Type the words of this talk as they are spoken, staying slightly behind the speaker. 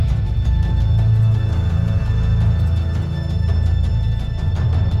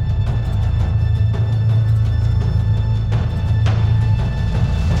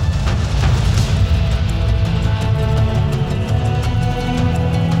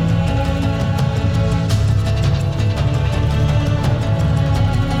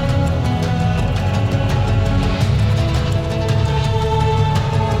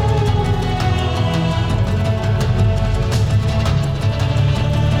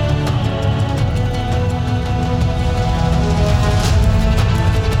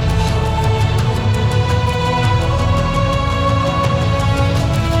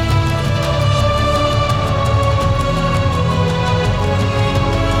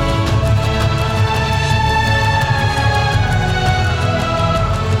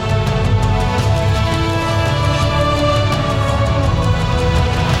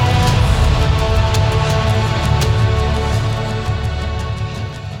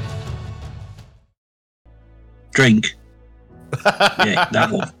Drink. Yeah,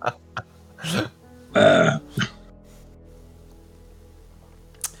 that one.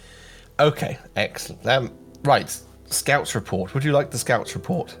 Okay, excellent. Right, Scouts report. Would you like the Scouts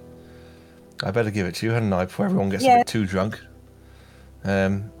report? I better give it to you, hadn't I, before everyone gets a bit too drunk.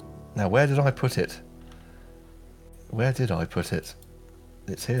 Now, where did I put it? Where did I put it?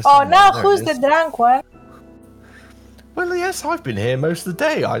 It's here somewhere. Oh, now There who's it the is. drunk one? Well, yes, I've been here most of the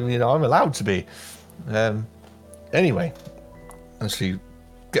day. I'm allowed to be. Anyway, and she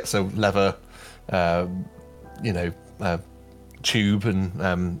gets a leather, tube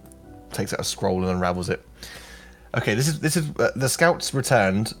and takes out a scroll and unravels it. Okay, this is the Scouts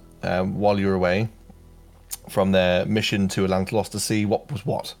returned while you were away from their mission to Atlantalos to see what was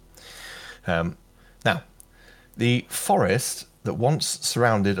what. Now, the forest that once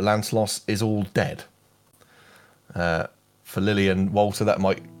surrounded Atlantalos is all dead. For Lily and Walter, that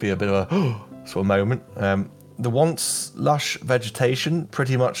might be a bit of a sort of moment. The once lush vegetation,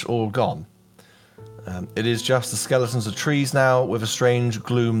 pretty much all gone. It is just the skeletons of trees now, with a strange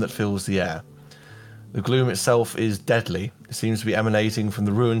gloom that fills the air. The gloom itself is deadly. It seems to be emanating from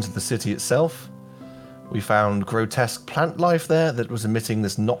the ruins of the city itself. We found grotesque plant life there that was emitting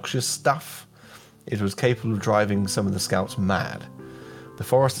this noxious stuff. It was capable of driving some of the scouts mad. The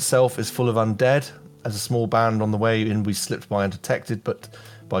forest itself is full of undead. As a small band on the way in, we slipped by undetected, but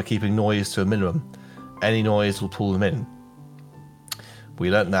by keeping noise to a minimum, any noise will pull them in. We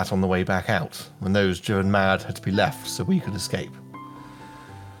learnt that on the way back out, when those driven mad had to be left so we could escape.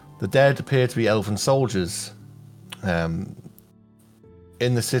 The dead appear to be elven soldiers. In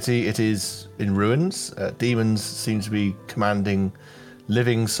the city, it is in ruins. Demons seem to be commanding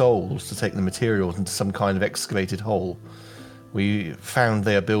living souls to take the materials into some kind of excavated hole. We found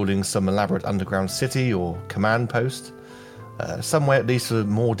they are building some elaborate underground city or command post. Some way at least for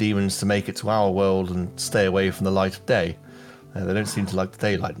more demons to make it to our world and stay away from the light of day. They don't seem to like the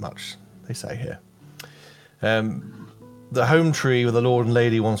daylight much, they say here. The home tree where the Lord and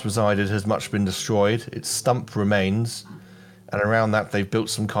Lady once resided has much been destroyed. Its stump remains, and around that they've built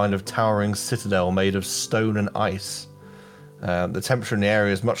some kind of towering citadel made of stone and ice. The temperature in the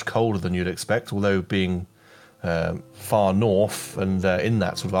area is much colder than you'd expect, although being far north and in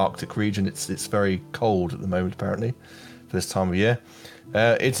that sort of Arctic region, it's very cold at the moment, apparently, for this time of year.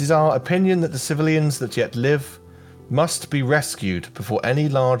 It is our opinion that the civilians that yet live must be rescued before any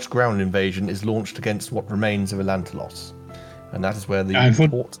large ground invasion is launched against what remains of Atlantalos. And that is where the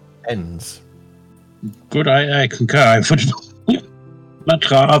report ends. Good, I concur. I would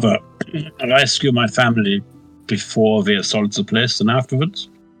much rather rescue my family before they assault the place than afterwards.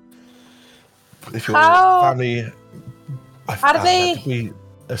 If your How family... are they?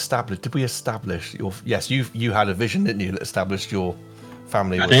 Did we establish your... Yes, you had a vision, didn't you, that established your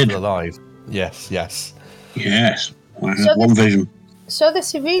family I was did. still alive. Yes. Yes, I So have one vision. So the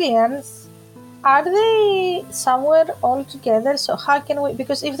civilians, are they somewhere all together? So how can we?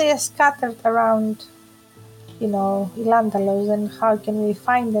 Because if they are scattered around, Ilandalos, then how can we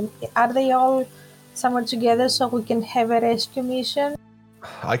find them? Are they all somewhere together so we can have a rescue mission?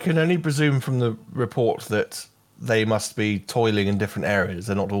 I can only presume from the report that they must be toiling in different areas.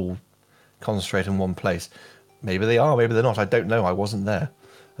 They're not all concentrated in one place. Maybe they are, maybe they're not. I don't know. I wasn't there.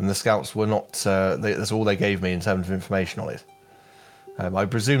 And the scouts were not... that's all they gave me in terms of information on it. I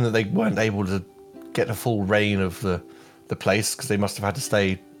presume that they weren't able to get a full reign of the place because they must have had to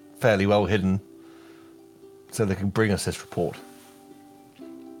stay fairly well hidden so they can bring us this report.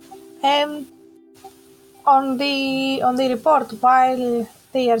 On the report, while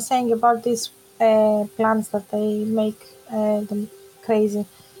they are saying about these plants that they make them crazy,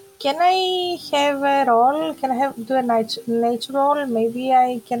 can I have a roll? Can I do a nature roll? Maybe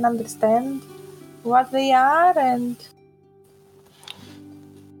I can understand what they are and.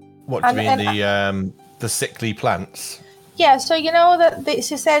 What do you mean, the sickly plants? Yeah, so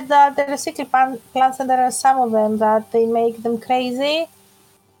she said that there are sickly plants and there are some of them that they make them crazy.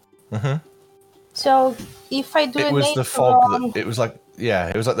 Mm-hmm. So if I do it a was nature the fog. roll, It was like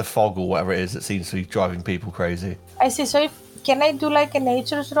the fog or whatever it is that seems to be driving people crazy. I see. So can I do like a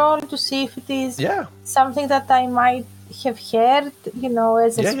nature's roll to see if it is Yeah. something that I might have heard,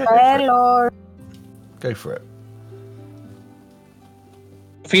 as a Yeah, spell or... Go for it.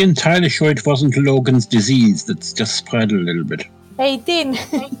 Are we entirely sure it wasn't Logan's disease that's just spread a little bit? 18.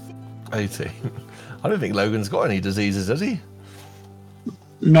 18. I don't think Logan's got any diseases, does he?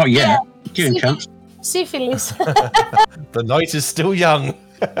 Not yet. Yeah. Give him a chance. Syphilis. The night is still young.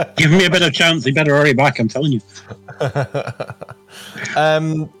 Give me a bit of chance. He better hurry back, I'm telling you.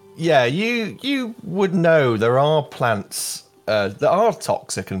 Yeah, you would know there are plants that are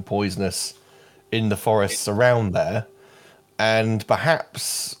toxic and poisonous in the forests around there, and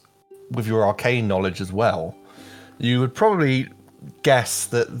perhaps with your arcane knowledge as well, you would probably guess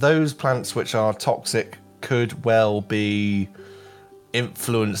that those plants which are toxic could well be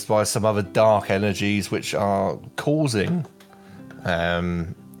influenced by some other dark energies which are causing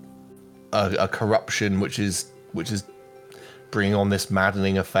a corruption which is bringing on this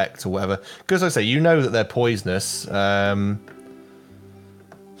maddening effect or whatever. Because like I say, you know that they're poisonous.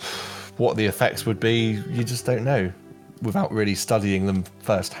 What the effects would be, you just don't know without really studying them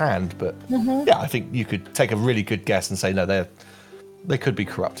firsthand. But yeah, I think you could take a really good guess and say, no, they could be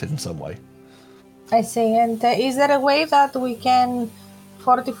corrupted in some way. I see. And is there a way that we can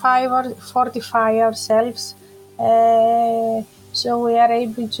fortify ourselves so we are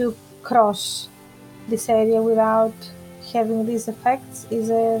able to cross this area without having these effects? Is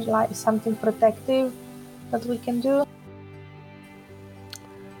there like something protective that we can do?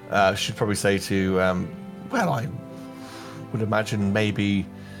 I should probably say to, well, I would imagine maybe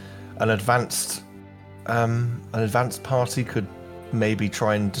an advanced party could maybe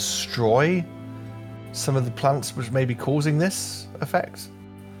try and destroy some of the plants which may be causing this effect.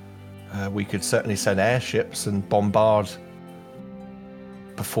 We could certainly send airships and bombard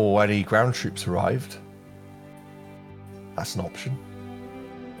before any ground troops arrived. That's an option.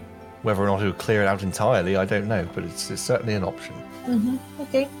 Whether or not it would clear it out entirely, I don't know, but it's certainly an option.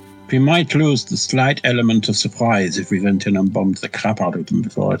 Okay. We might lose the slight element of surprise if we went in and bombed the crap out of them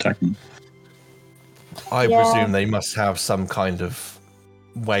before attacking. I presume they must have some kind of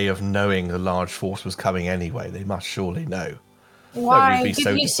way of knowing the large force was coming anyway. They must surely know. Why? Be Did so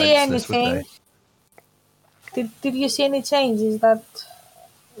you see defenseless, would anything? Did you see any changes that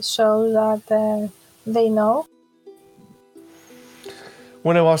show that they know?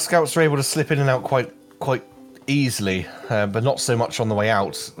 Well, no, our scouts were able to slip in and out quite easily, but not so much on the way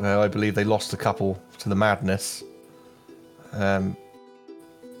out. I believe they lost a couple to the madness. I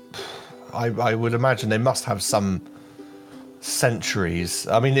would imagine they must have some sentries.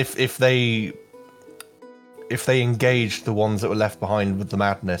 I mean, if they engaged the ones that were left behind with the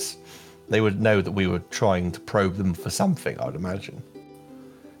madness, they would know that we were trying to probe them for something, I would imagine.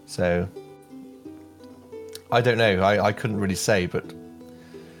 So, I don't know. I couldn't really say, but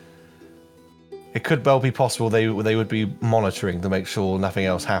it could well be possible they would be monitoring to make sure nothing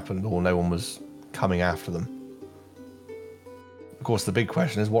else happened or no one was coming after them. Of course, the big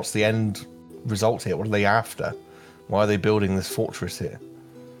question is, what's the end result here? What are they after? Why are they building this fortress here?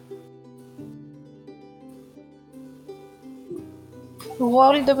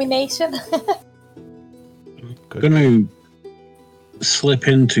 World domination? Good. Going to slip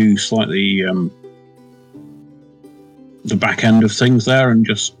into slightly the back end of things there and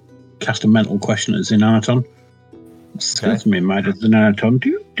just cast a mental question at Xenarton. Excuse me, my Xenarton.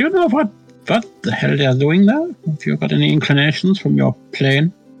 Do you know what the hell they're doing there? Have you got any inclinations from your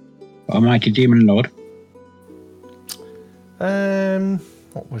plane, Almighty Demon Lord?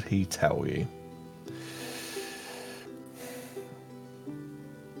 What would he tell you?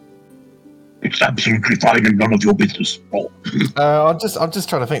 It's absolutely fine and none of your business. Oh. I'm just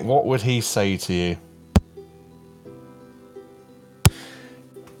trying to think. What would he say to you?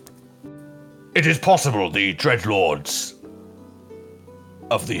 It is possible the Dreadlords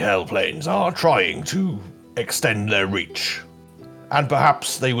of the Hell Plains are trying to extend their reach, and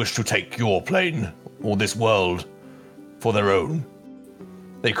perhaps they wish to take your plane or this world for their own.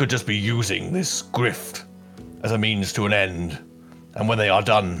 They could just be using this grift as a means to an end, and when they are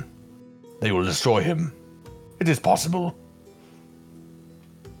done, they will destroy him. It is possible.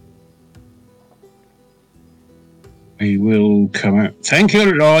 We will come out. Thank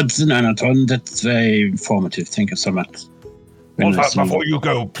you, Lord Xenarton. That's very informative. Thank you so much. Before you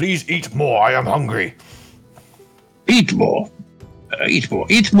go, please eat more. I am hungry. Eat more. Eat more.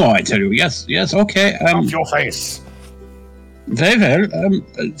 Eat more, I tell you. Yes, okay. Off your face. Very well.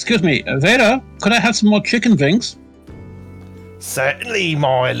 Excuse me. Vader, could I have some more chicken wings? Certainly,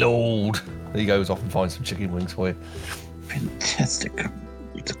 my lord. He goes off and finds some chicken wings for you. Fantastic.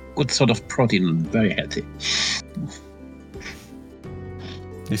 It's a good sort of protein and very healthy.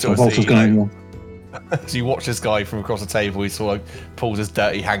 You sort of see, so you watch this guy from across the table. He sort of pulls his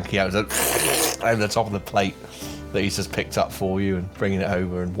dirty hanky out over the top of the plate that he's just picked up for you and bringing it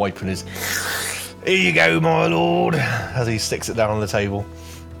over and wiping his... Here you go, my lord, as he sticks it down on the table.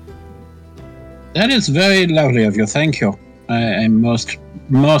 That is very lovely of you. Thank you. I am most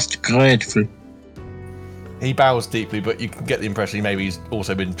grateful. He bows deeply, but you can get the impression maybe he's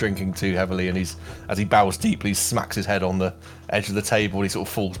also been drinking too heavily, and as he bows deeply, he smacks his head on the edge of the table, and he sort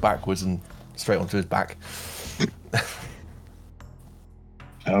of falls backwards and straight onto his back.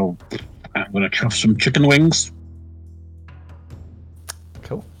 Oh, I'm gonna chuff some chicken wings.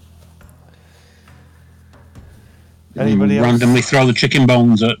 Cool. Anybody else? Randomly throw the chicken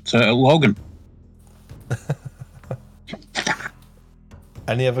bones at Logan.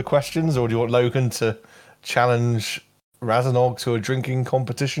 Any other questions, or do you want Logan to challenge Razanog to a drinking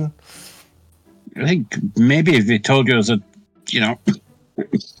competition? I think maybe if they told you that,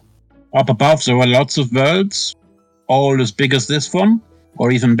 up above there were lots of worlds, all as big as this one,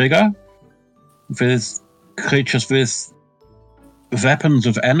 or even bigger, with creatures with weapons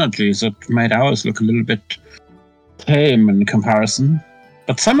of energy that made ours look a little bit tame in comparison.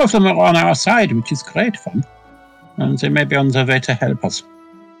 But some of them are on our side, which is great fun. And they may be on their way to help us.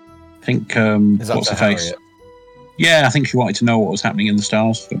 I think, what's her face? Harriet? Yeah, I think she wanted to know what was happening in the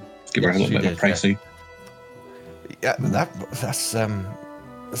stars. So give her a little bit of a précis. Yeah, that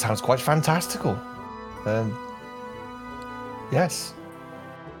sounds quite fantastical. Yes.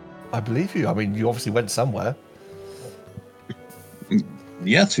 I believe you. I mean, you obviously went somewhere.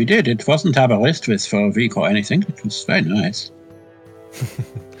 Yes, we did. It wasn't Aberystwyth for a week or anything. It was very nice.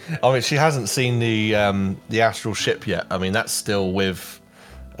 I mean, she hasn't seen the astral ship yet. I mean, that's still with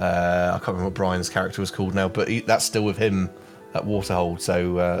I can't remember what Brian's character was called now, but that's still with him at Waterhold.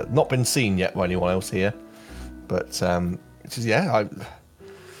 So not been seen yet by anyone else here. But can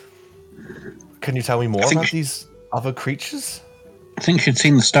you tell me more about these other creatures? I think she'd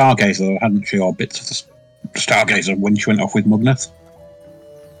seen the Stargazer, hadn't she, or bits of the Stargazer when she went off with Mugneth.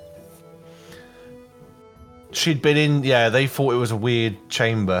 She'd been in. Yeah, they thought it was a weird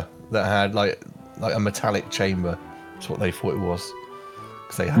chamber that had like a metallic chamber. That's what they thought it was,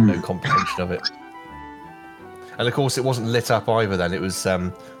 because they had no comprehension of it. And of course, it wasn't lit up either. Then it was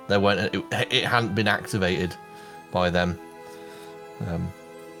there weren't. It hadn't been activated by them.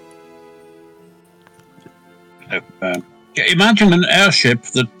 Imagine an airship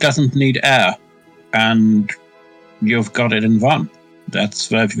that doesn't need air, and you've got it in one.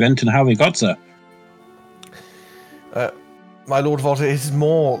 That's where we went and how we got there. My Lord Volta, it is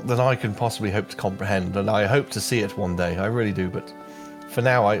more than I can possibly hope to comprehend, and I hope to see it one day. I really do, but for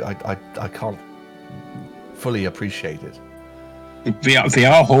now, I can't fully appreciate it. We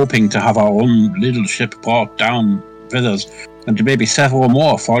are hoping to have our own little ship brought down with us, and maybe several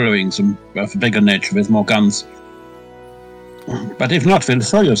more following some of a bigger nature with more guns. But if not, we'll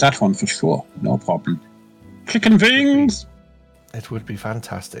throw you that one for sure. No problem. Chicken wings! It would be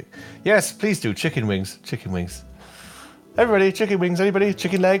fantastic. Yes, please do. Chicken wings. Chicken wings. Everybody, chicken wings. Anybody?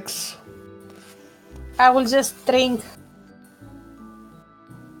 Chicken legs? I will just drink.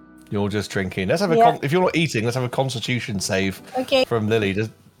 You're just drinking. Let's have if you're not eating, let's have a constitution save from Lily.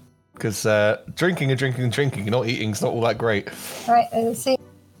 Just because drinking and drinking and drinking, not eating is not all that great. All right, let's see.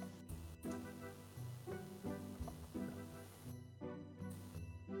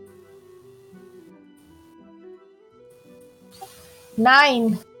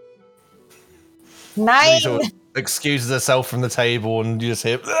 Nine. Lily sort of excuses herself from the table, and you just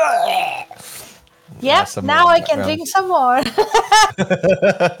hear. Yep, now I can drink some more.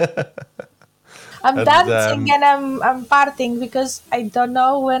 I'm dancing and I'm partying because I don't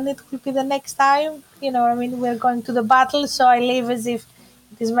know when it will be the next time. I mean, we're going to the battle, so I live as if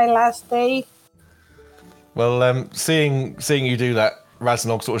it is my last day. Well, seeing you do that,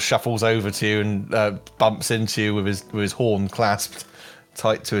 Razanog sort of shuffles over to you and bumps into you with his horn clasped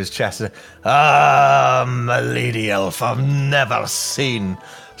tight to his chest. My lady elf, I've never seen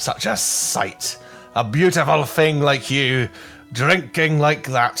such a sight. A beautiful thing like you, drinking like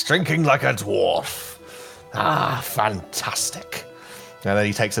that, drinking like a dwarf. Fantastic. And then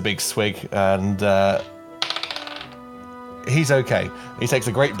he takes a big swig, and he's okay. He takes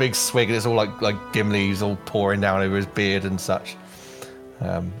a great big swig, and it's all like Gimli's all pouring down over his beard and such.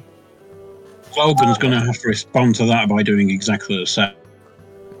 Logan's going to have to respond to that by doing exactly the same.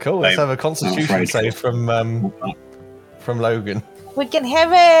 Cool, let's have a constitution save from Logan. We can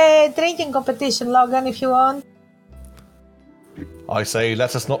have a drinking competition, Logan, if you want. I say,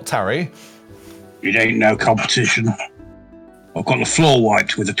 let us not tarry. It ain't no competition. I've got the floor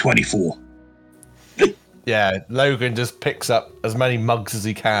wiped with a 24. Yeah, Logan just picks up as many mugs as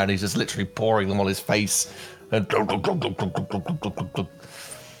he can. He's just literally pouring them on his face. And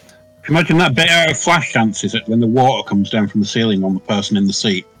imagine that bit out of Flashdance, is it, when the water comes down from the ceiling on the person in the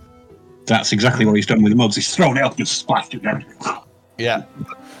seat? That's exactly what he's done with the mugs. He's thrown it up and splashed it down. Yeah.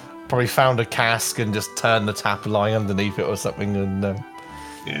 Probably found a cask and just turned the tap lying underneath it or something. And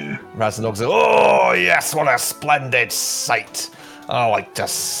Razanog said, "Oh, yes, what a splendid sight. Oh, I like to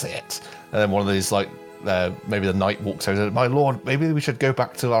see it." And then one of these, maybe the knight walks over and says, "My lord, maybe we should go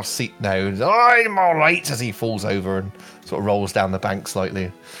back to our seat now." And, "I'm all right," as he falls over and sort of rolls down the bank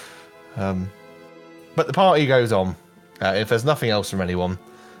slightly. But the party goes on. If there's nothing else from anyone,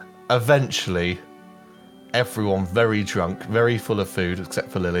 eventually, everyone very drunk, very full of food,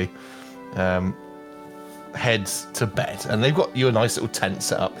 except for Lily, heads to bed. And they've got you a nice little tent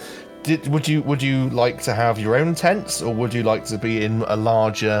set up. Would you like to have your own tents, or would you like to be in a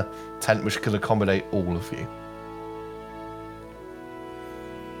larger tent which could accommodate all of you?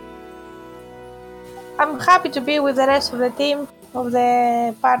 I'm happy to be with the rest of the team of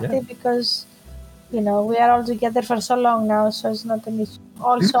the party because, we are all together for so long now, so it's not an issue.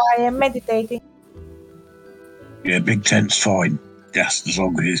 Also, I am meditating. Yeah, big tent's fine. Just as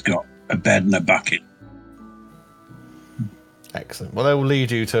long as he's got a bed and a bucket. Excellent. Well, they will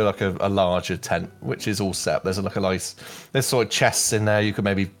lead you to like a larger tent, which is all set up. There's there's sort of chests in there. You could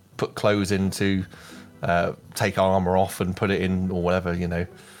maybe put clothes into, take armor off and put it in or whatever,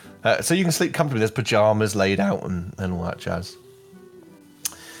 so you can sleep comfortably. There's pajamas laid out and all that jazz.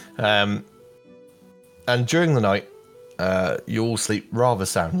 And during the night, you all sleep rather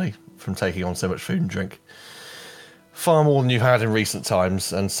soundly from taking on so much food and drink. Far more than you've had in recent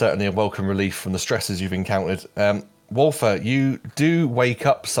times, and certainly a welcome relief from the stresses you've encountered. Wolfer, you do wake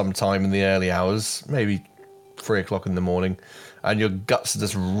up sometime in the early hours, maybe 3 o'clock in the morning, and your guts are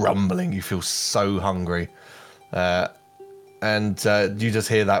just rumbling. You feel so hungry. And you just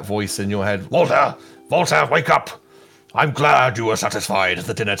hear that voice in your head, Walter, wake up! I'm glad you were satisfied at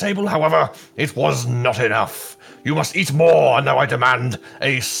the dinner table. However, it was not enough. You must eat more, and now I demand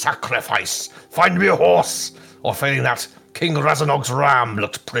a sacrifice. Find me a horse, or failing that, King Razanog's ram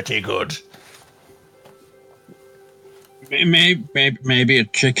looked pretty good. Maybe a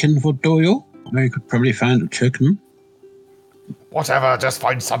chicken would do you. You could probably find a chicken. Whatever, just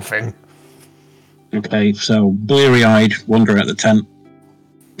find something. Okay, so bleary-eyed, wandering at the tent,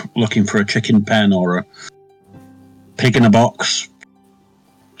 looking for a chicken pen or a pig in a box,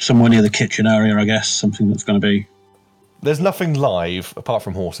 somewhere near the kitchen area, I guess, something that's going to be... There's nothing live, apart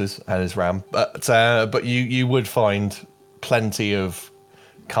from horses and his ram, but you would find plenty of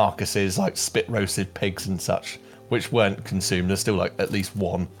carcasses, like spit-roasted pigs and such, which weren't consumed. There's still, like, at least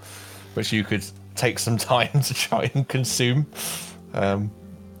one, which you could take some time to try and consume.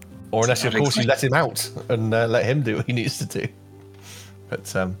 Or unless, of course, you let him out and let him do what he needs to do.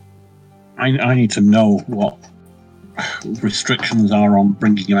 But I need to know what restrictions are on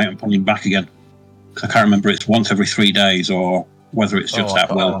bringing him out and pulling him back again. I can't remember it's once every 3 days or whether it's just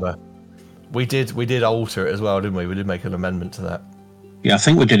at will. We did alter it as well, didn't we? We did make an amendment to that. Yeah, I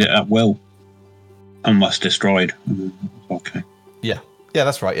think we did it at will. Unless destroyed. Okay. Yeah,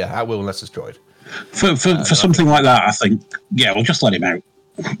 that's right. Yeah, at will unless destroyed. For something like that, I think, yeah, we'll just let him out.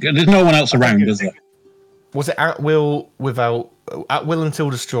 There's no one else around, is there? Was it at will until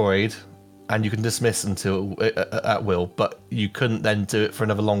destroyed, and you can dismiss until at will, but you couldn't then do it for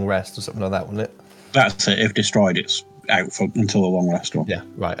another long rest or something like that, wasn't it? That's it. If destroyed, it's out until a long rest. Or... Yeah,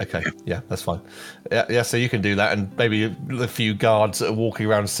 right. Okay. Yeah, that's fine. Yeah. So you can do that, and maybe the few guards that are walking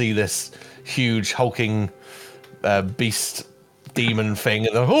around see this huge hulking beast demon thing,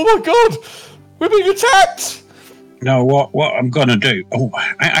 and they're, oh my god, we're being attacked. No, what I'm gonna do? Oh,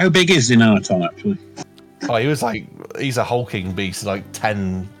 how big is Inanaton actually? Oh, he's a hulking beast, like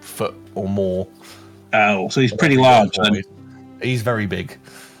 10 foot or more. Oh, so he's pretty large then. He's very big.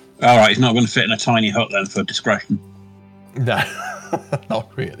 All right, he's not going to fit in a tiny hut then for discretion. No, not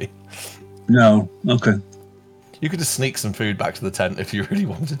really. No, okay. You could just sneak some food back to the tent if you really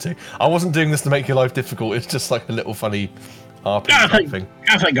wanted to. I wasn't doing this to make your life difficult. It's just like a little funny RP thing.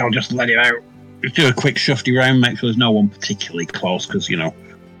 I think I'll just let him out. Just do a quick shufty round, make sure there's no one particularly close, because,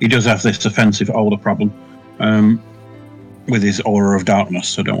 he does have this offensive older problem with his aura of darkness,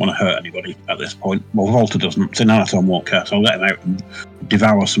 so I don't want to hurt anybody at this point. Well, Volta doesn't. Sinanaton won't care, so I'll let him out and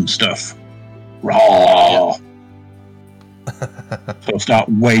devour some stuff. Raw! So I'll start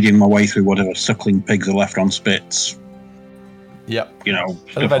wading my way through whatever suckling pigs are left on spits. Yep. And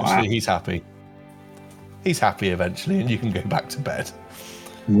eventually he's happy. He's happy eventually, and you can go back to bed.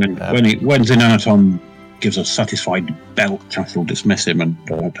 When Sinanaton gives a satisfied belch, I shall dismiss him and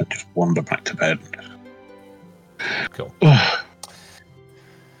just wander back to bed. Cool.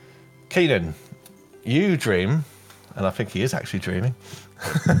 Keenan, you dream, and I think he is actually dreaming.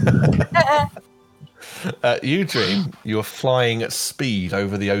 You dream you're flying at speed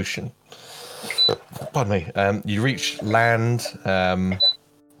over the ocean. Pardon me. You reach land,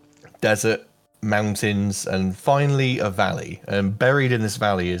 desert, mountains, and finally a valley. And buried in this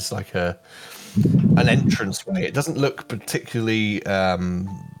valley is like an entranceway. It doesn't look particularly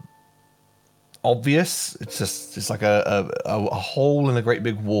obvious. It's like a hole in a great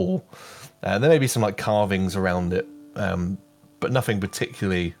big wall. There may be some like carvings around it, but nothing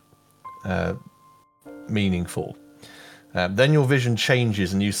particularly meaningful. Then your vision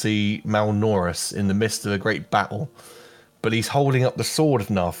changes and you see Malnorus in the midst of a great battle, but he's holding up the sword of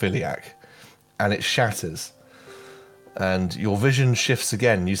Narfiliac, and it shatters. And your vision shifts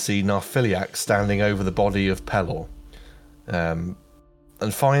again. You see Narfiliac standing over the body of Pelor. And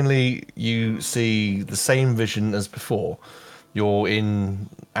finally, you see the same vision as before. You're in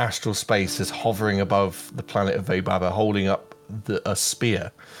astral space, is hovering above the planet of Vebaba, holding up a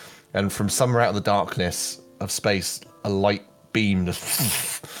spear. And from somewhere out of the darkness of space, a light beam just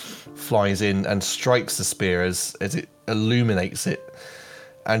flies in and strikes the spear as it illuminates it.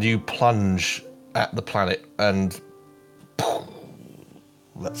 And you plunge at the planet, and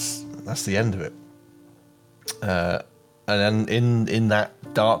that's the end of it. And then in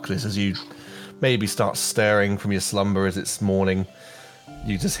that darkness, as you maybe start stirring from your slumber as it's morning,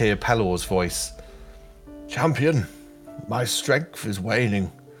 you just hear Pelor's voice. Champion, my strength is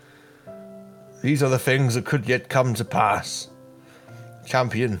waning. These are the things that could yet come to pass.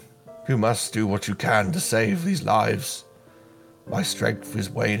 Champion, you must do what you can to save these lives. My strength is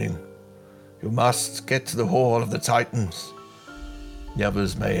waning. You must get to the Hall of the Titans. The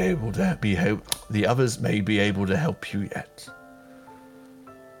others may be able to help you yet.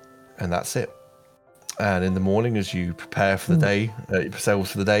 And that's it. And in the morning, as you prepare for the day,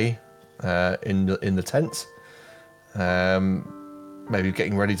 yourselves for the day, in the tent, maybe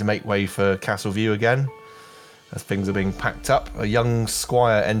getting ready to make way for Castle View again, as things are being packed up, a young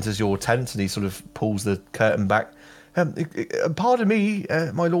squire enters your tent and he sort of pulls the curtain back. Pardon me,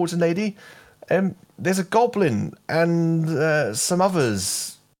 my lord and lady. There's a goblin and some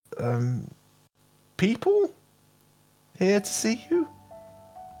others, people here to see you.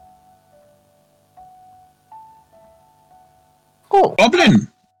 Oh,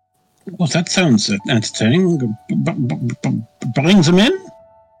 goblin! Well, that sounds entertaining. Brings him in?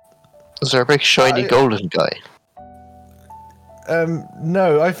 Is there a big shiny golden guy?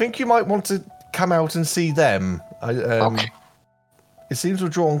 No, I think you might want to come out and see them. Okay. It seems to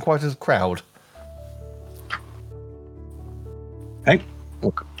have drawn quite a crowd. Hey,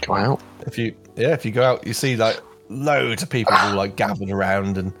 We'll go out. If you go out, you see like loads of people all like gathered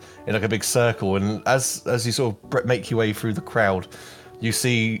around and in like a big circle. And as you sort of make your way through the crowd, you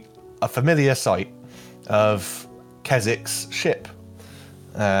see a familiar sight of Kezik's ship.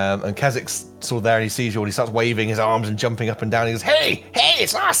 And Kezik's sort of there and he sees you and he starts waving his arms and jumping up and down. He goes, hey,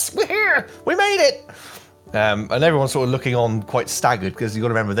 it's us! We're here! We made it! And everyone's sort of looking on quite staggered because you've got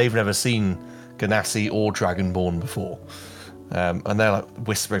to remember they've never seen Ganassi or Dragonborn before. And they're like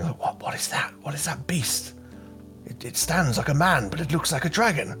whispering, like, what is that? What is that beast? It stands like a man, but it looks like a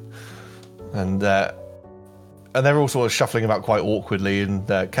dragon. And they're all sort of shuffling about quite awkwardly, and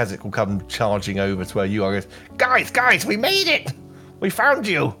Kezik will come charging over to where you are. Guys, we made it! We found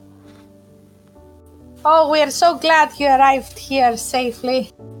you! Oh, we are so glad you arrived here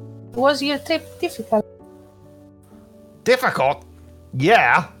safely. Was your trip difficult? Difficult?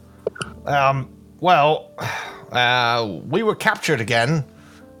 Yeah. Well, we were captured again.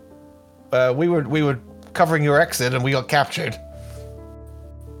 We were covering your exit and we got captured.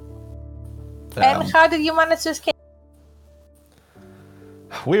 And how did you manage to escape?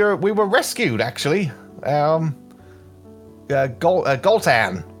 We were rescued, actually.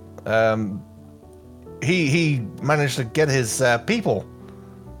 Goltan. He managed to get his people,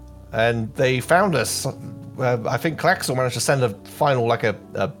 and they found us. I think Klaxel managed to send a final, like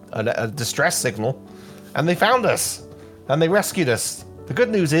a distress signal, and they found us, and they rescued us. The good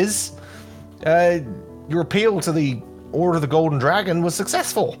news is, your appeal to the Order of the Golden Dragon was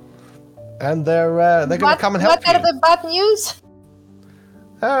successful, and they're going to come and help you. What are the bad news?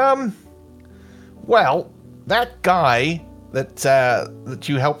 Well, that guy that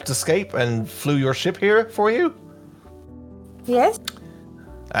you helped escape and flew your ship here for you? Yes.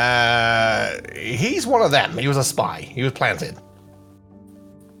 He's one of them. He was a spy. He was planted.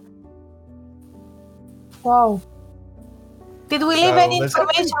 Wow. Did we leave any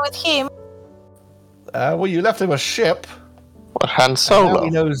information with him? Well, you left him a ship. What, Han Solo? Now he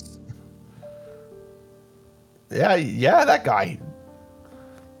knows. Yeah, that guy.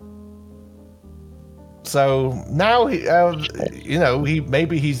 So now he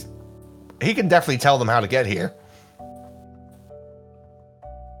can definitely tell them how to get here.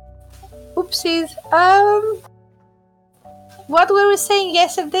 Oopsies. What were we saying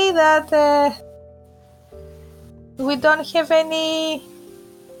yesterday that we don't have any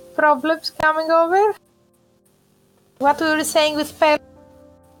problems coming over? What we were saying with Pel?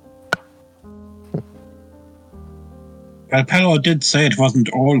 Well, Pelor did say it wasn't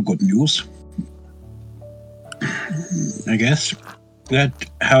all good news. I guess. That,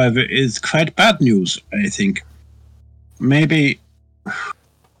 however, is quite bad news, I think. Maybe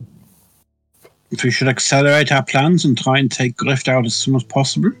if we should accelerate our plans and try and take Grift out as soon as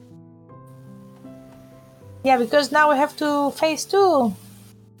possible. Yeah, because now we have to face two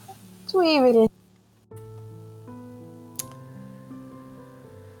evil.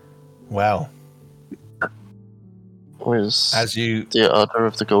 Well, Was as you... the Order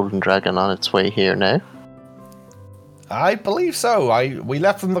of the Golden Dragon on its way here now? I believe so. We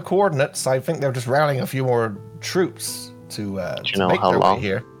left them the coordinates. I think they're just rallying a few more troops to you know make how their long? way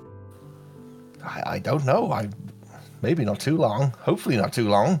here. I don't know. Maybe not too long. Hopefully not too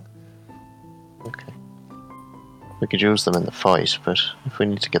long. Okay. We could use them in the fight, but if we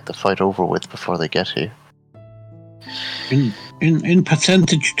need to get the fight over with before they get here. In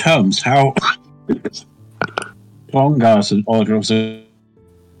percentage terms, how strong are the Order of the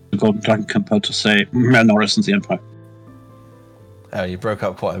Golden Dragon compared to, say, Norris and the Empire? Oh, you broke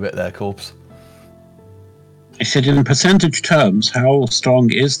up quite a bit there, Corpse. I said, in percentage terms, how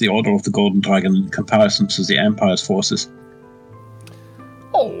strong is the Order of the Golden Dragon in comparison to the Empire's forces?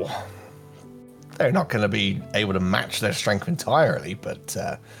 Oh, they're not going to be able to match their strength entirely, but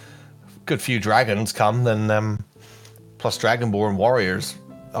a good few dragons come, then plus Dragonborn warriors.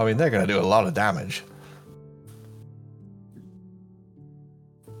 I mean, they're going to do a lot of damage.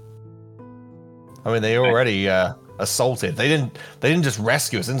 I mean, they already assaulted. They didn't just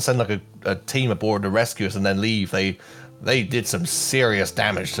rescue us. They didn't send like a team aboard to rescue us and then leave. They did some serious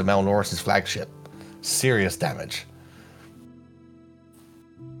damage to Mel Norris's flagship. Serious damage.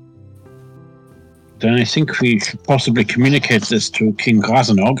 Then I think we should possibly communicate this to King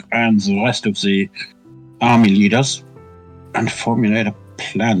Grazanog and the rest of the army leaders and formulate a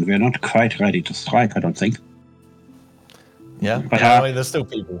plan. We're not quite ready to strike, I don't think. Yeah, But, I mean, there's still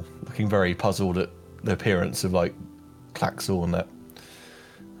people looking very puzzled at the appearance of, like, Klaxor and that.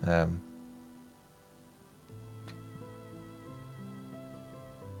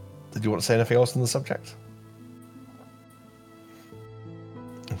 Did you want to say anything else on the subject?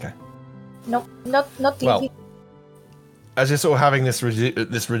 Okay. No, not Well, easy. as you're sort of having this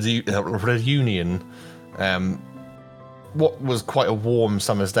reunion, what was quite a warm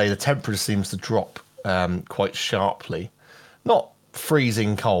summer's day, the temperature seems to drop quite sharply. Not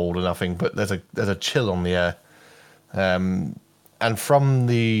freezing cold or nothing, but there's a chill on the air. And from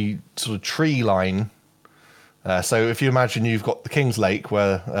the sort of tree line, so if you imagine you've got the King's Lake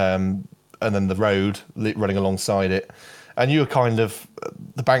where, and then the road running alongside it, and you were kind of,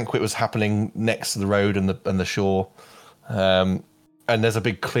 the banquet was happening next to the road and the shore, and there's a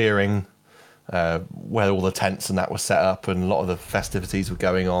big clearing where all the tents and that were set up, and a lot of the festivities were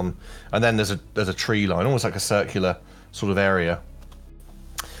going on. And then there's a tree line, almost like a circular sort of area.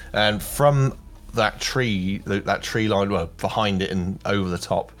 And from that tree line, well, behind it and over the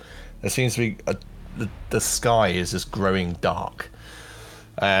top, there seems to be the sky is just growing dark,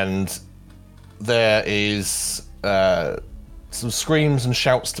 and there is some screams and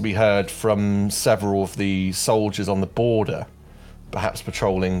shouts to be heard from several of the soldiers on the border, perhaps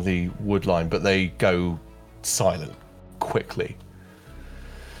patrolling the wood line, but they go silent quickly.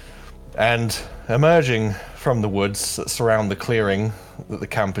 And emerging from the woods that surround the clearing that the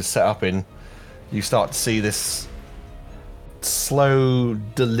camp is set up in, you start to see this slow,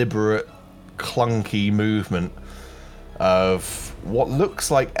 deliberate, clunky movement of what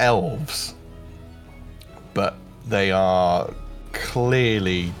looks like elves, but they are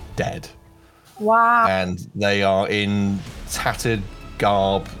clearly dead. Wow. And they are in tattered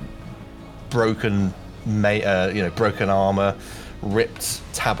garb, broken armor, ripped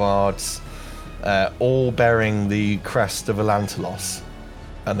tabards, all bearing the crest of Elantelos.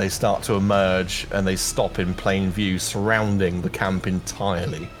 And they start to emerge, and they stop in plain view, surrounding the camp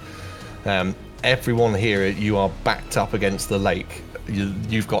entirely. Everyone here, you are backed up against the lake.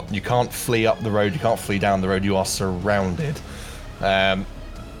 You can't flee up the road, you can't flee down the road. You are surrounded, and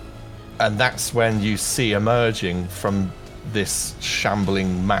that's when you see emerging from this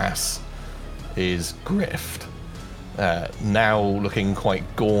shambling mass is Grift, now looking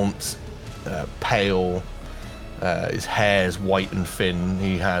quite gaunt, pale. His hair's white and thin.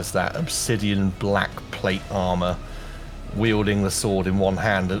 He has that obsidian black plate armor, wielding the sword in one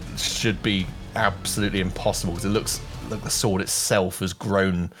hand. It should be absolutely impossible because it looks like the sword itself has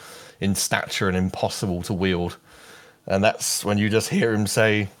grown in stature and impossible to wield. And that's when you just hear him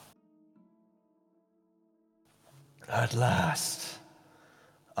say, "At last,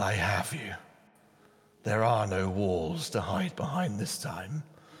 I have you. There are no walls to hide behind this time.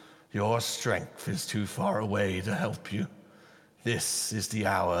 Your strength is too far away to help you. This is the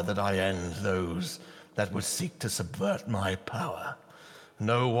hour that I end those that would seek to subvert my power.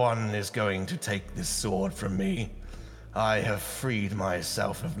 No one is going to take this sword from me. I have freed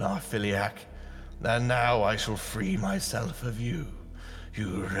myself of Narfiliac, and now I shall free myself of you,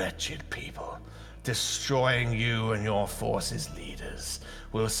 you wretched people. Destroying you and your forces' leaders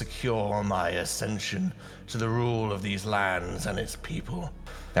will secure my ascension to the rule of these lands and its people.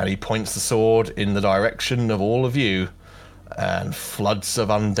 And he points the sword in the direction of all of you, and floods of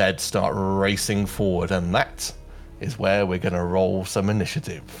undead start racing forward, and that is where we're going to roll some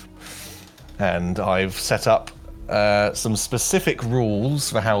initiative. And I've set up some specific rules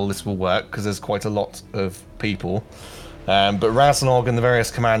for how this will work, because there's quite a lot of people. But Raznog and the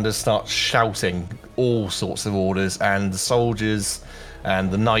various commanders start shouting all sorts of orders, and the soldiers and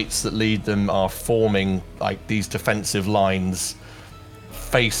the knights that lead them are forming like these defensive lines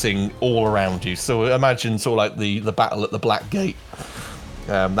facing all around you. So imagine sort of like the battle at the Black Gate,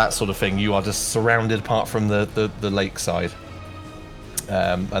 that sort of thing. You are just surrounded apart from the lakeside,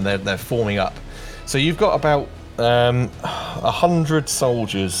 and they're forming up. So you've got about 100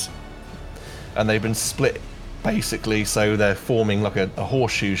 soldiers, and they've been split basically, so they're forming like a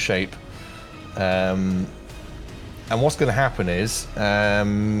horseshoe shape. And what's going to happen is, well,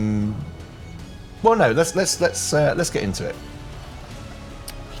 no, let's get into it.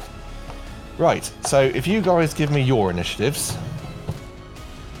 Right. So if you guys give me your initiatives.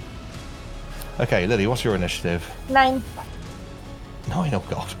 Okay, Lily, what's your initiative? 9. 9. Oh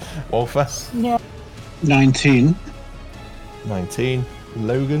God. Wolfer. Yeah. 19. 19.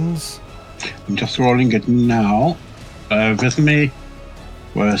 Logan's. I'm just rolling it now. With me.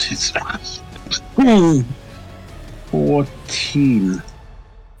 Where's his... 14.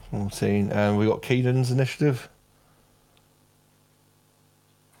 14. And we got Keenan's initiative.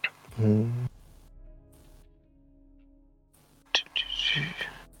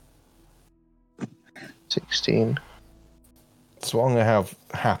 16. So what I'm going to have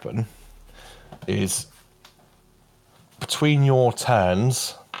happen is between your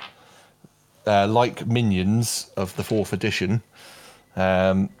turns, like minions of the 4th edition,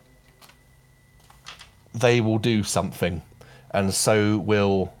 they will do something, and so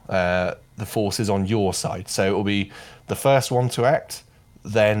will the forces on your side. So it will be the first one to act,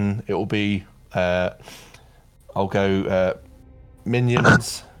 then it will be I'll go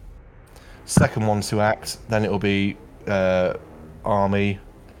minions, second one to act, then it will be army,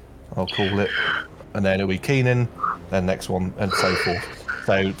 I'll call it, and then it'll be Keenan, then next one, and so forth.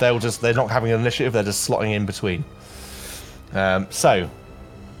 So they're not having an initiative, they're just slotting in between. So,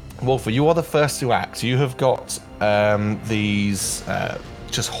 Wolfer, you are the first to act. You have got these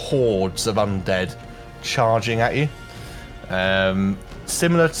just hordes of undead charging at you.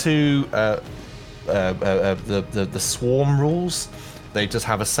 Similar to the swarm rules, they just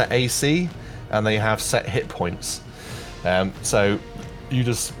have a set AC and they have set hit points. So you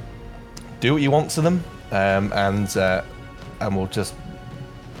just do what you want to them, and we'll just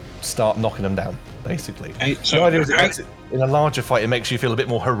start knocking them down, basically. So the idea is in a larger fight, it makes you feel a bit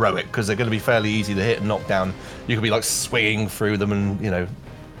more heroic because they're going to be fairly easy to hit and knock down. You could be like swinging through them and, you know,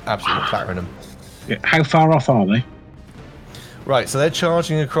 absolutely clattering them. How far off are they? Right, so they're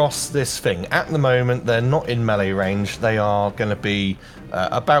charging across this thing. At the moment, they're not in melee range. They are going to be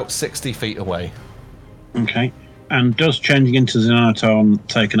about 60 feet away. Okay. And does changing into Xenaton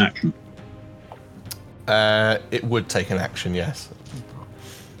take an action? It would take an action, yes.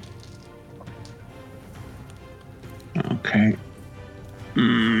 Okay.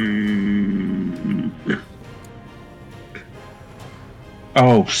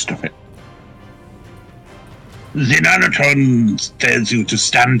 Oh, stop it. Xenaton tells you to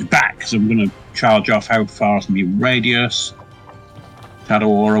stand back, so I'm going to charge off how far is my radius. Shadow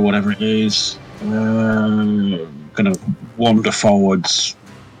Aura, whatever it is. Going to wander forwards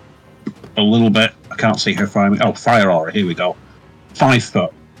a little bit. I can't see how far. Oh, Fire Aura, here we go. 5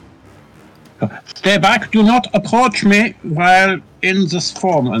 foot. Stay back, do not approach me while in this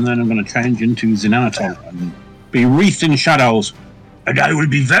form. And then I'm going to change into Xenaton and be wreathed in shadows. And I will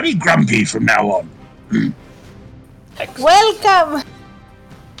be very grumpy from now on. Welcome!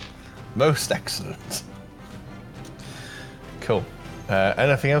 Most excellent. Cool.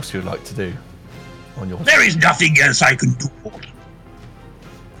 Anything else you'd like to do on your There is nothing else I can do.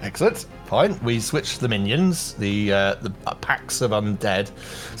 Excellent. Fine. We switch to the minions, the packs of undead.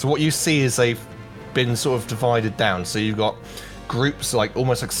 So what you see is they've been sort of divided down. So you've got groups, like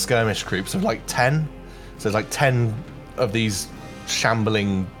almost like skirmish groups of like 10. So there's like 10 of these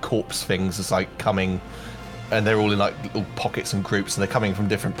shambling corpse things that's like coming, and they're all in like little pockets and groups, and they're coming from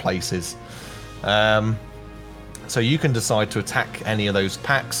different places. So you can decide to attack any of those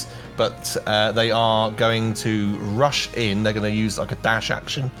packs, but they are going to rush in. They're going to use like a dash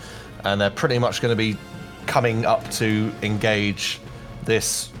action, and they're pretty much going to be coming up to engage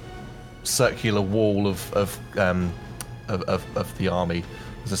this circular wall of the army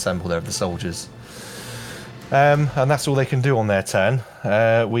that's assembled there, of the soldiers. And that's all they can do on their turn.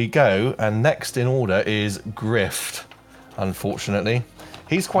 We go, and next in order is Grift, unfortunately.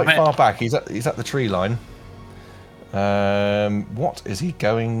 He's quite far back. He's at the tree line. What is he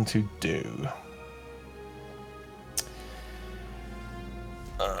going to do?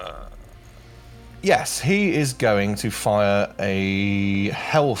 Yes, he is going to fire a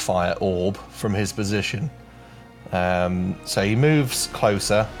Hellfire Orb from his position. So he moves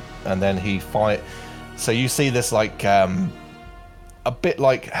closer, and then he fire. So you see this like a bit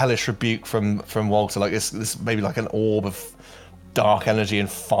like Hellish Rebuke from Walter, like this maybe like an orb of dark energy and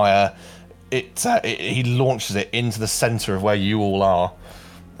fire. He launches it into the center of where you all are.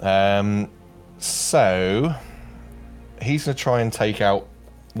 So he's going to try and take out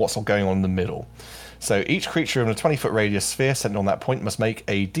what's going on in the middle. So each creature in a 20-foot radius sphere centered on that point must make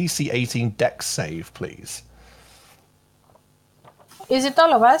a DC 18 Dex save, please. Is it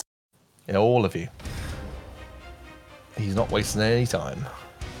all of us? Yeah, all of you. He's not wasting any time.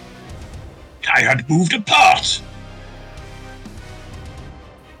 I had moved apart.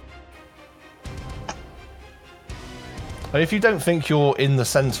 If you don't think you're in the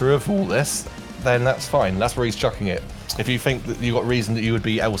center of all this, then that's fine. That's where he's chucking it. If you think that you've got reason that you would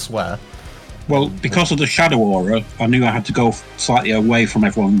be elsewhere. Well, because of the shadow aura, I knew I had to go slightly away from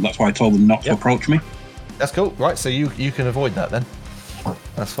everyone. That's why I told them not to approach me. That's cool. Right, so you can avoid that then.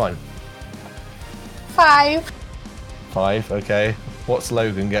 That's fine. 5. 5, okay. What's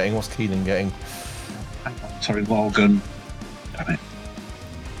Logan getting? What's Keenan getting? Sorry, Logan. Damn it.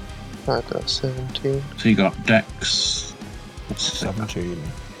 I got 17. So you got Dex. What's 17.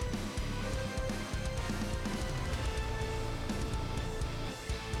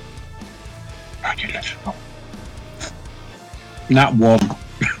 Nat 1.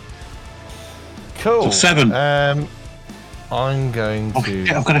 Cool. So 7. I'm going to...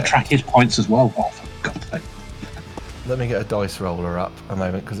 I've got to track his points as well. Oh, for God's sake. Let me get a dice roller up a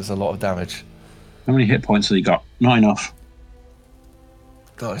moment, because it's a lot of damage. How many hit points have you got? Not enough.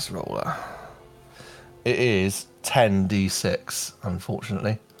 Dice roller. It is 10d6,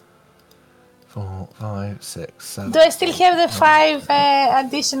 unfortunately. 4, 5, 6, 7. Do I still have the 5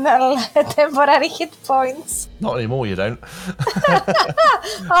 additional temporary hit points? Not anymore, you don't.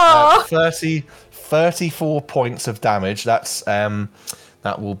 Oh. 34 points of damage. That's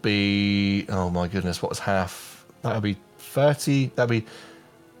that will be, oh my goodness, what was half? That would be 30. That'd be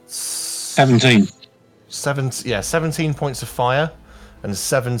 17. 17 points of fire and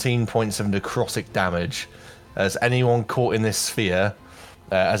 17 points of necrotic damage. As anyone caught in this sphere,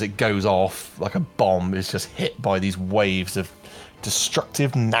 as it goes off like a bomb, is just hit by these waves of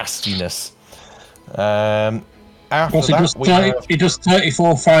destructive nastiness. After that, he does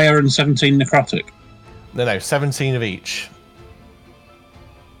 34 fire and 17 necrotic. No, 17 of each.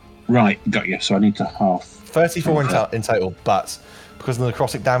 Right, got you. So I need to half. 34 in total, but because of the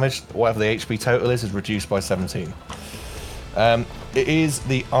necrotic damage, whatever the HP total is reduced by 17. It is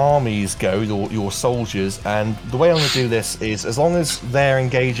the army's go, your soldiers, and the way I'm going to do this is, as long as they're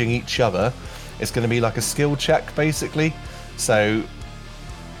engaging each other, it's going to be like a skill check, basically. So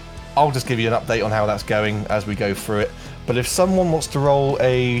I'll just give you an update on how that's going as we go through it. But if someone wants to roll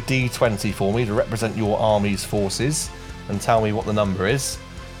a d20 for me to represent your army's forces and tell me what the number is,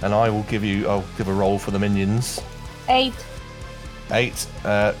 and I'll give a roll for the minions. 8. 8.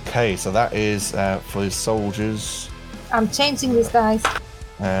 Okay, so that is for the soldiers. I'm changing this dice.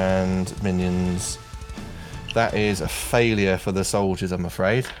 And minions. That is a failure for the soldiers, I'm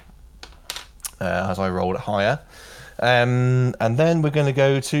afraid. As I rolled it higher. And then we're going to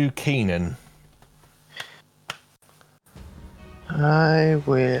go to Keenan. I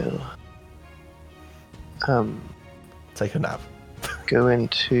will Take a nap. go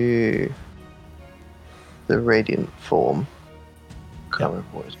into the radiant form. Can't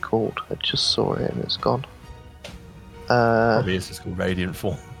remember what it's called. I just saw it and it's gone. Probably is just called Radiant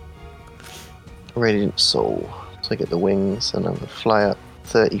Form. Radiant Soul. So I get the wings and I'm going to fly up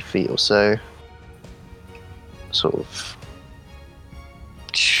 30 feet or so. Sort of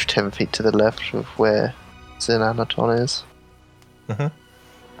 10 feet to the left of where Xenanaton is. Mm-hmm.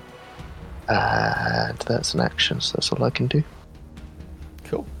 And that's an action, so that's all I can do.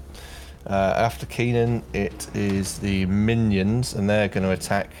 Cool. After Keenan, it is the minions, and they're going to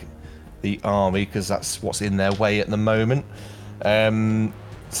attack the army because that's what's in their way at the moment.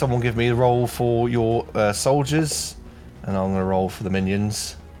 Someone give me a roll for your soldiers, and I'm going to roll for the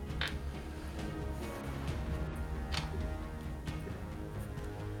minions.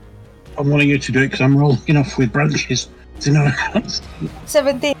 I'm wanting you to do it because I'm rolling enough with branches. You know.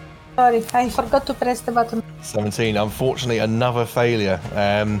 17. Sorry, I forgot to press the button. 17. Unfortunately, another failure.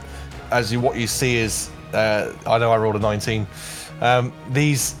 What you see is, I know I rolled a 19.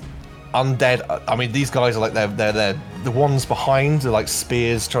 These undead. I mean, these guys are like they're the ones behind are like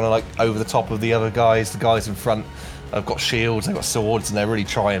spears trying to like over the top of the other guys. The guys in front have got shields, they've got swords, and they're really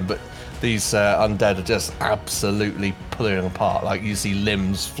trying. But these undead are just absolutely pulling them apart. Like you see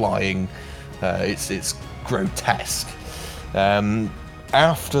limbs flying. It's grotesque.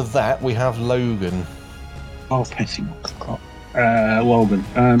 After that, we have Logan. Oh, pissing Logan.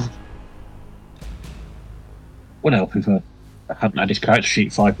 Would help if I hadn't had his character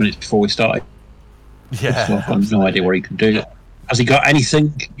sheet 5 minutes before we started. Yeah, So I've got no idea what he can do. Has he got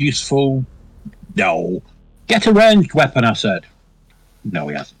anything useful? No. Get a ranged weapon, I said. No,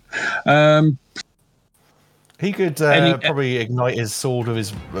 he hasn't. He could probably ignite his sword with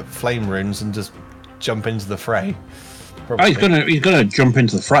his flame runes and just jump into the fray. Oh, he's gonna jump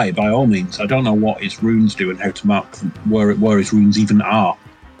into the fray by all means. I don't know what his runes do and how to mark where his runes even are.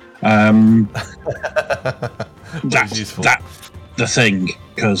 That's the thing,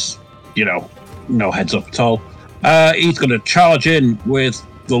 because no heads up at all. He's gonna charge in with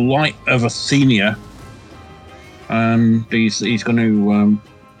the light of Athenia, and he's going to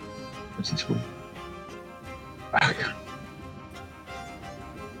what's this one?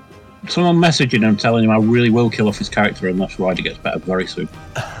 Someone messaging him telling him I really will kill off his character unless Ryder gets better very soon.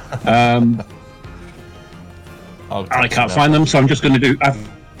 I can't find them, so I'm just going to do.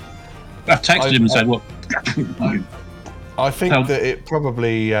 I've texted him and said, "Look." I think that it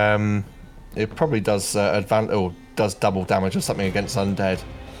probably does does double damage or something against undead.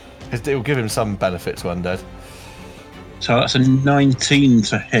 It will give him some benefit to undead. So that's a 19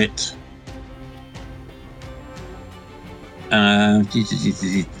 to hit. The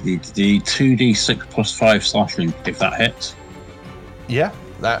 2d6 plus 5 slashing, if that hits. Yeah,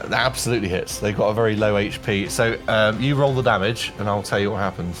 that absolutely hits. They've got a very low HP. So you roll the damage, and I'll tell you what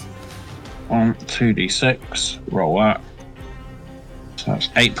happens. On 2d6, roll that. So that's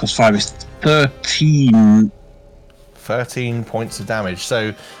 8 plus 5 is 13. 13 points of damage.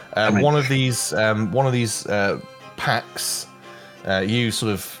 So one of these packs, you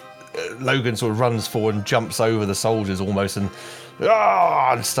sort of. Logan sort of runs forward and jumps over the soldiers almost and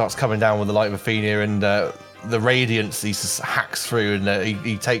starts coming down with the light of Athenia, and the radiance he just hacks through, and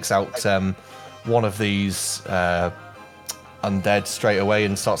he takes out one of these undead straight away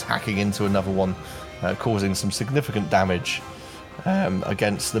and starts hacking into another one, causing some significant damage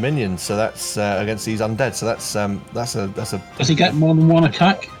against the minions. So that's against these undead. So that's a. Does he get more than one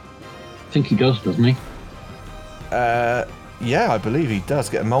attack? I think he does, doesn't he? Yeah, I believe he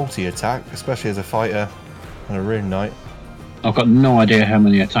does get a multi-attack, especially as a fighter and a rune knight. I've got no idea how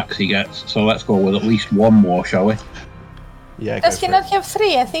many attacks he gets, so let's go with at least one more, shall we? Yeah. Does he not have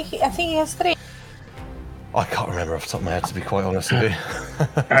 3? I think he has 3. I can't remember off the top of my head, to be quite honest with you.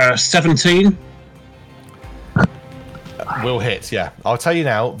 17. Will hit, yeah. I'll tell you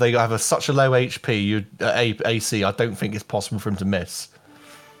now, they have such a low HP, AC, I don't think it's possible for him to miss.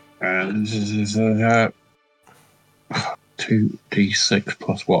 2d6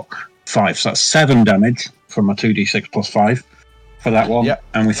 plus what? 5. So that's 7 damage from a 2d6 plus 5 for that one. Yep.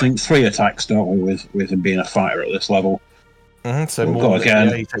 And we think 3 attacks, don't we, with him being a fighter at this level. Mm-hmm, so we'll more go again.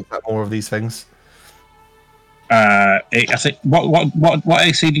 Yeah, he takes out more of these things. I think what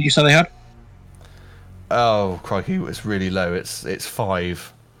AC did you say they had? Oh crikey, it's really low. It's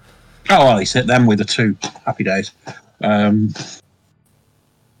 5. Oh well, he's hit them with a 2. Happy days.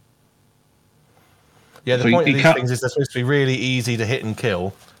 Yeah, the point of these things is they're supposed to be really easy to hit and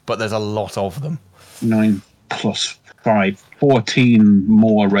kill, but there's a lot of them. 9 plus 5, 14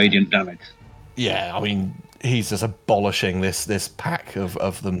 more radiant damage. Yeah, I mean, he's just abolishing this pack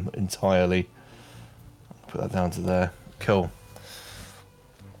of them entirely. Put that down to there. Cool.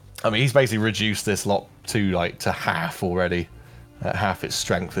 I mean, he's basically reduced this lot to half already. Half its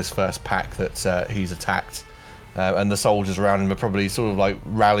strength, this first pack that he's attacked. And the soldiers around him are probably sort of like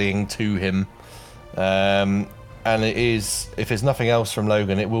rallying to him. And it is, if there's nothing else from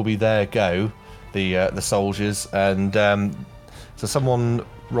Logan, it will be their go, the soldiers. And so someone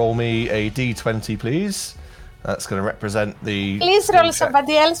roll me a d20, please. That's going to represent the. Please roll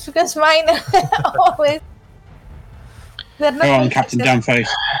somebody else, because mine always. They're not. Go on, Captain Damnface.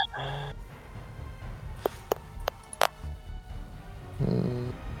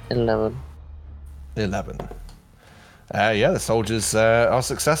 11. 11. Yeah, the soldiers are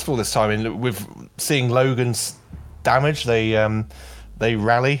successful this time. And with seeing Logan's damage, they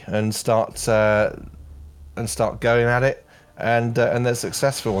rally and start going at it. and they're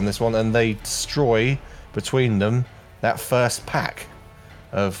successful on this one, and they destroy between them that first pack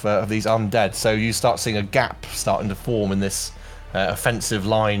of these undead. So you start seeing a gap starting to form in this offensive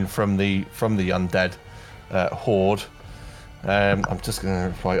line from the undead horde. I'm just going to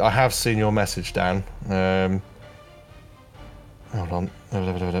reply. I have seen your message, Dan. Hold on.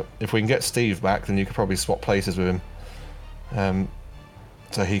 If we can get Steve back, then you could probably swap places with him.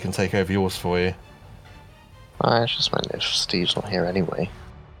 So he can take over yours for you. I just meant if Steve's not here anyway.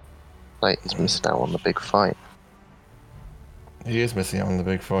 Like, he's missing out on the big fight. He is missing out on the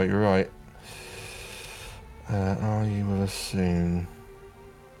big fight, you're right. Are you with us soon?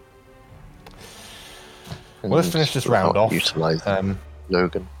 Well, let's finish this round off. Utilize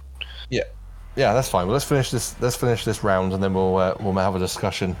Logan. Yeah, that's fine. Well, let's finish this round, and then we'll have a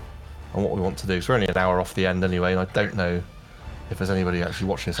discussion on what we want to do. So we're only an hour off the end anyway, and I don't know if there's anybody actually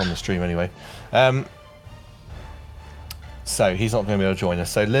watching this on the stream anyway. So he's not going to be able to join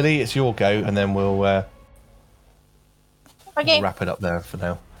us. So Lily, it's your go, and then we'll Okay. wrap it up there for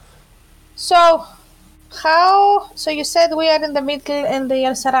now. So, So you said we are in the middle and they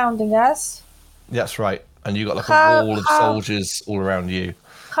are surrounding us. That's right. And you got like a wall of soldiers all around you.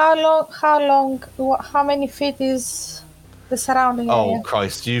 How many feet is the surrounding area? Oh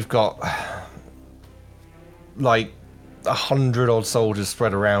Christ! You've got like 100 odd soldiers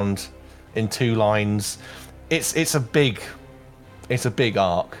spread around in 2 lines. It's a big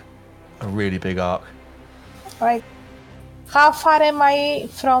arc, a really big arc. Right. How far am I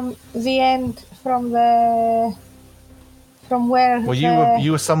from the end? From where? Well,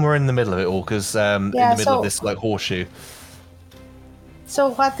 you were somewhere in the middle of it all, because in the middle of this like horseshoe. So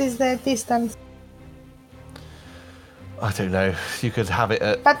what is the distance? I don't know. You could have it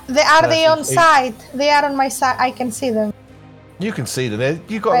at. But are they on side? They are on my side. I can see them. You can see them.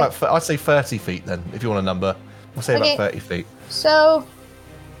 You've got about, I'd say 30 feet then, if you want a number. We'll say about 30 feet. So,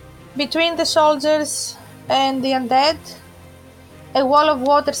 between the soldiers and the undead, a wall of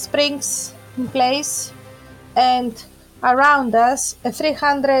water springs in place, and around us, a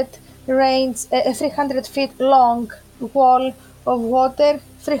 300 feet long wall of water,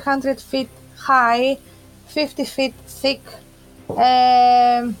 300 feet high, 50 feet thick.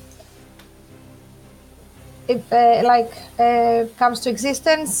 Comes to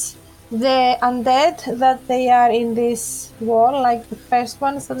existence, the undead that they are in this wall, like the first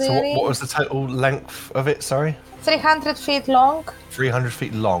ones that they are in. What was the total length of it? Sorry. 300 feet long. 300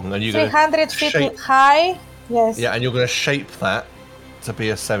 feet long, and you're 300 feet high. Yes. Yeah, and you're going to shape that to be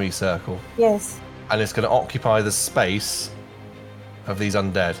a semicircle. Yes. And it's going to occupy the space of these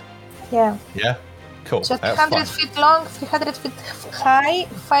undead. Yeah. Yeah. Cool. So 300 feet long, 300 feet high,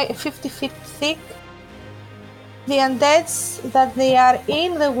 50 feet thick. The undeads that they are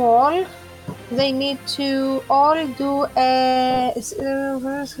in the wall, they need to all do any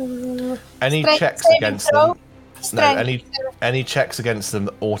checks against them. No, any checks against them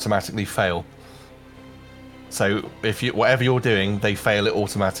automatically fail. So if whatever you're doing, they fail it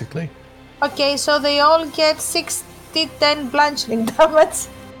automatically. Okay, so they all get 60-10 bludgeoning damage.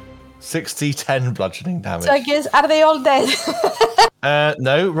 60-10 bludgeoning damage. So I guess, are they all dead?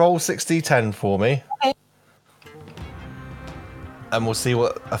 No, roll 60-10 for me. Okay. And we'll see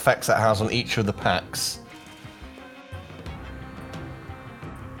what effects that has on each of the packs.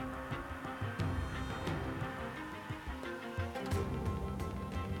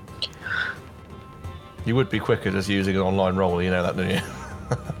 You would be quicker just using an online roll, you know that, don't you?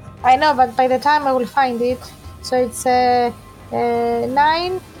 I know, but by the time I will find it, so it's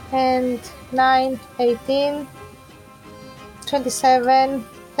 9 and 9, 18, 27,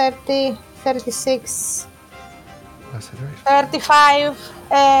 30, 36, 35,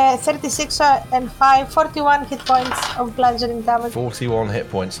 36 and 5, 41 hit points of bludgeoning damage. 41 hit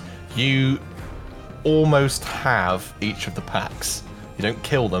points. You almost have each of the packs. You don't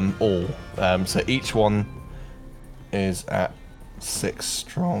kill them all. So each one is at 6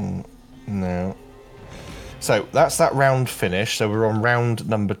 strong now. So that's that round finished. So we're on round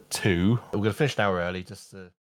number 2. We're going to finish an hour early just to...